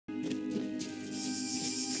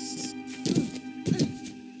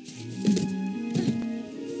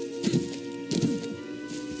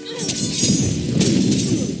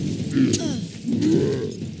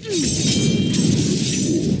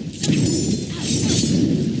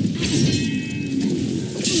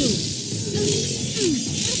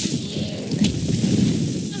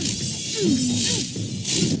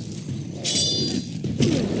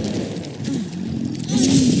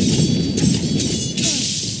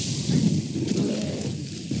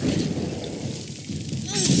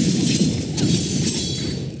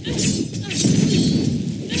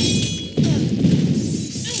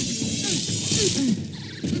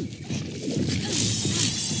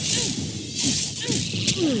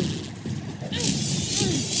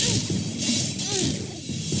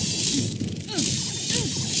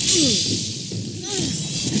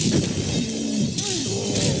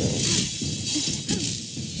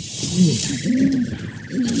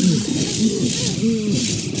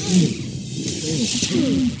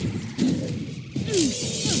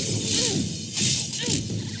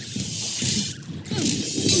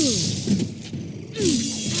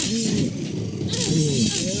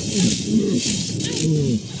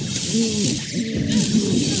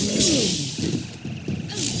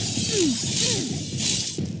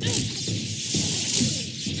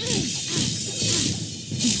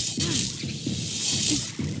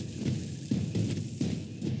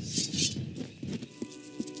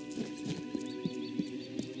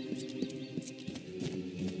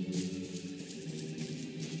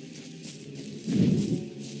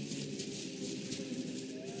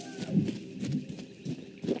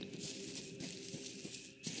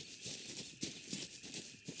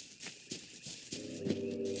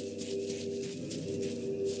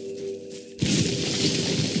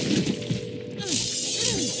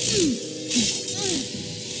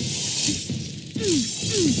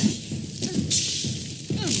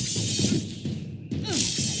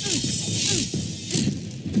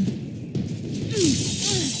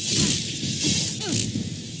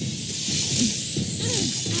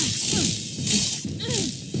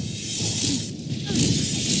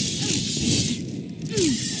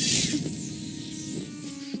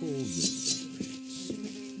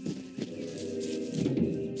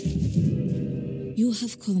You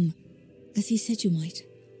have come, as he said you might.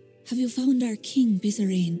 Have you found our King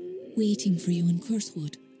Bizarrain waiting for you in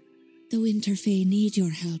Cursewood? The Winter Fae need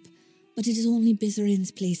your help, but it is only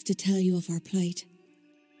Bizarrain's place to tell you of our plight.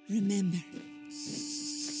 Remember,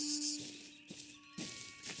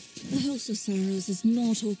 the House of Sorrows is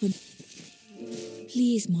not open.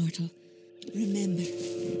 Please, mortal, remember.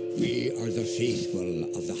 We are the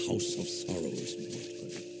faithful of the House of Sorrows, mortal.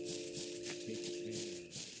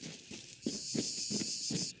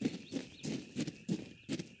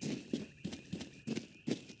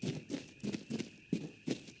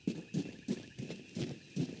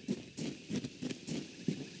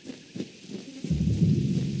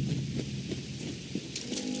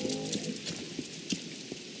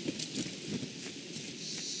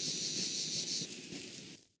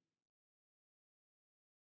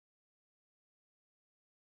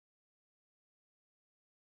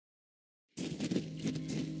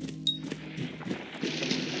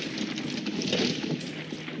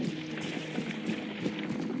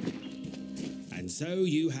 So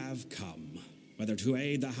you have come, whether to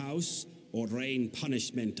aid the house or rain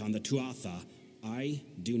punishment on the Tuatha, I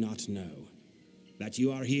do not know. That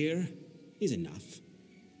you are here is enough.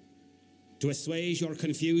 To assuage your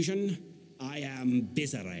confusion, I am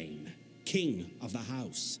Bizarrain, king of the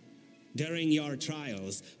house. During your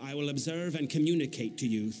trials, I will observe and communicate to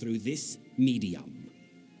you through this medium.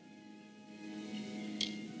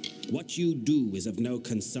 What you do is of no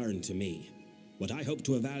concern to me. What I hope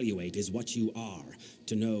to evaluate is what you are,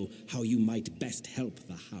 to know how you might best help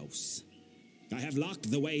the house. I have locked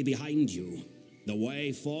the way behind you. The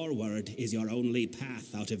way forward is your only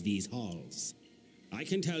path out of these halls. I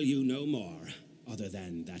can tell you no more, other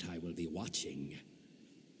than that I will be watching.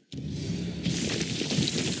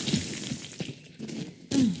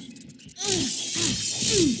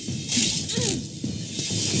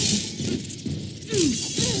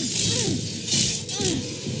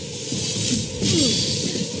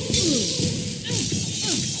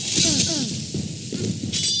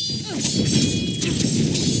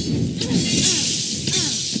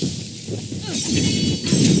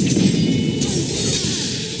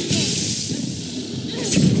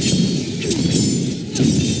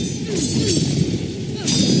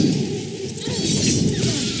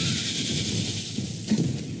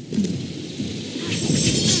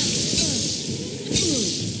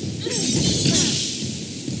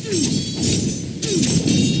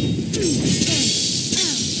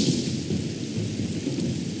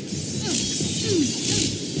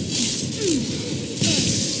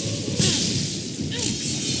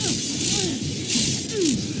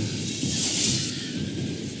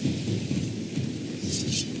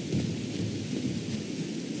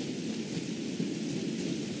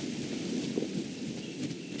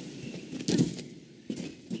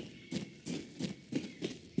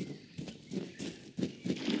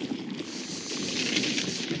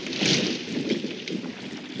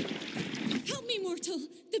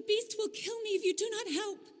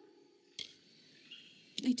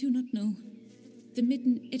 I do not know. The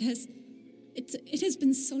midden, it has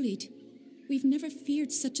been sullied. We've never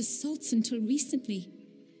feared such assaults until recently.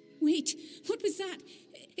 Wait, what was that?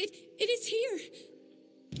 It is here.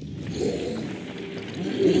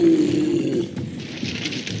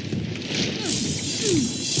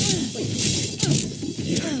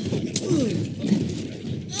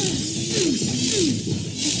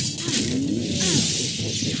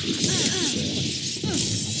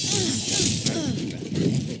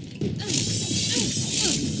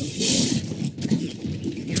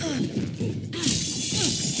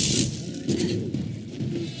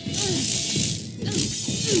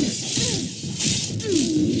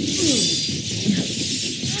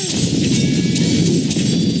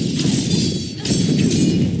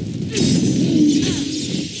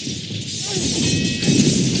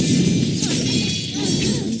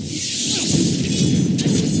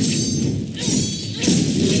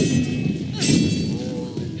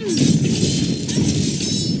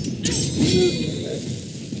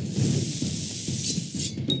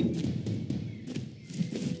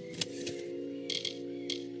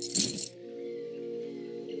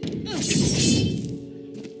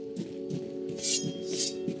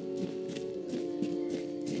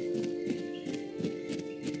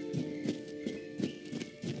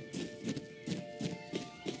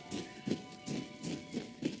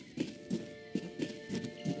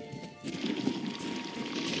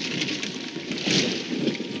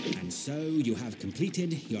 So you have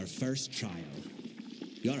completed your first trial.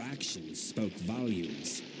 Your actions spoke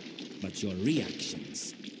volumes, but your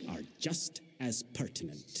reactions are just as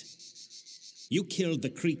pertinent. You killed the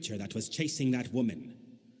creature that was chasing that woman.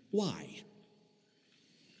 Why?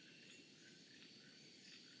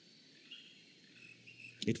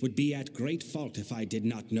 It would be at great fault if I did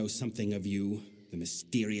not know something of you, the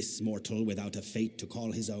mysterious mortal without a fate to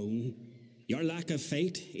call his own. Your lack of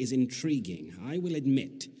fate is intriguing, I will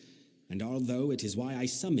admit. And although it is why I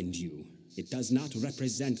summoned you, it does not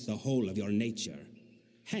represent the whole of your nature.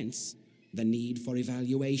 Hence, the need for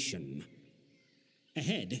evaluation.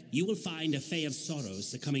 Ahead, you will find a Fae of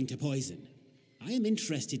Sorrows succumbing to poison. I am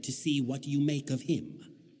interested to see what you make of him.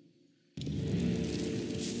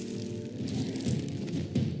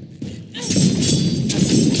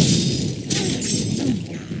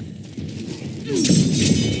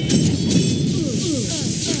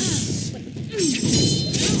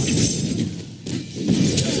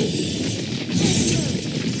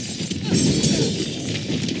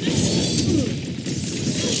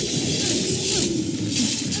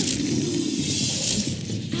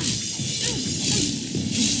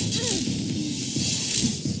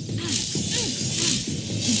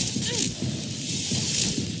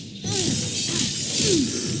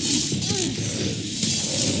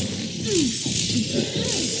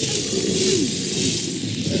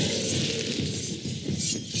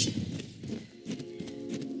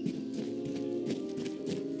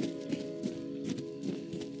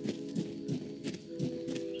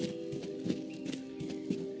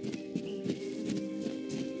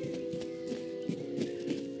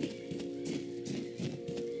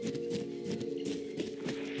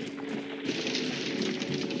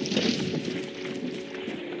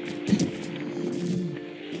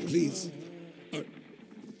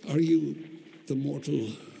 Are you the mortal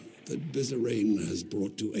that Bizarrain has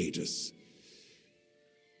brought to aid us?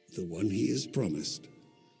 The one he has promised?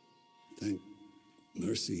 Thank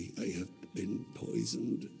mercy I have been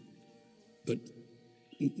poisoned. But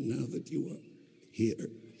now that you are here,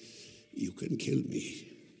 you can kill me.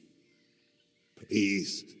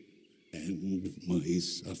 Please end my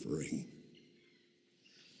suffering.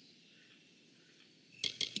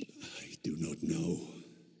 I do not know.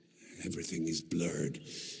 Everything is blurred.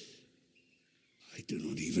 I do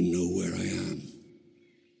not even know where I am.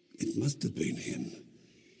 It must have been him.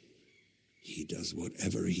 He does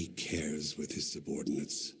whatever he cares with his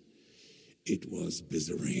subordinates. It was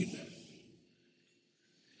Bizarrain.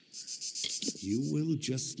 You will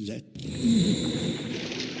just let...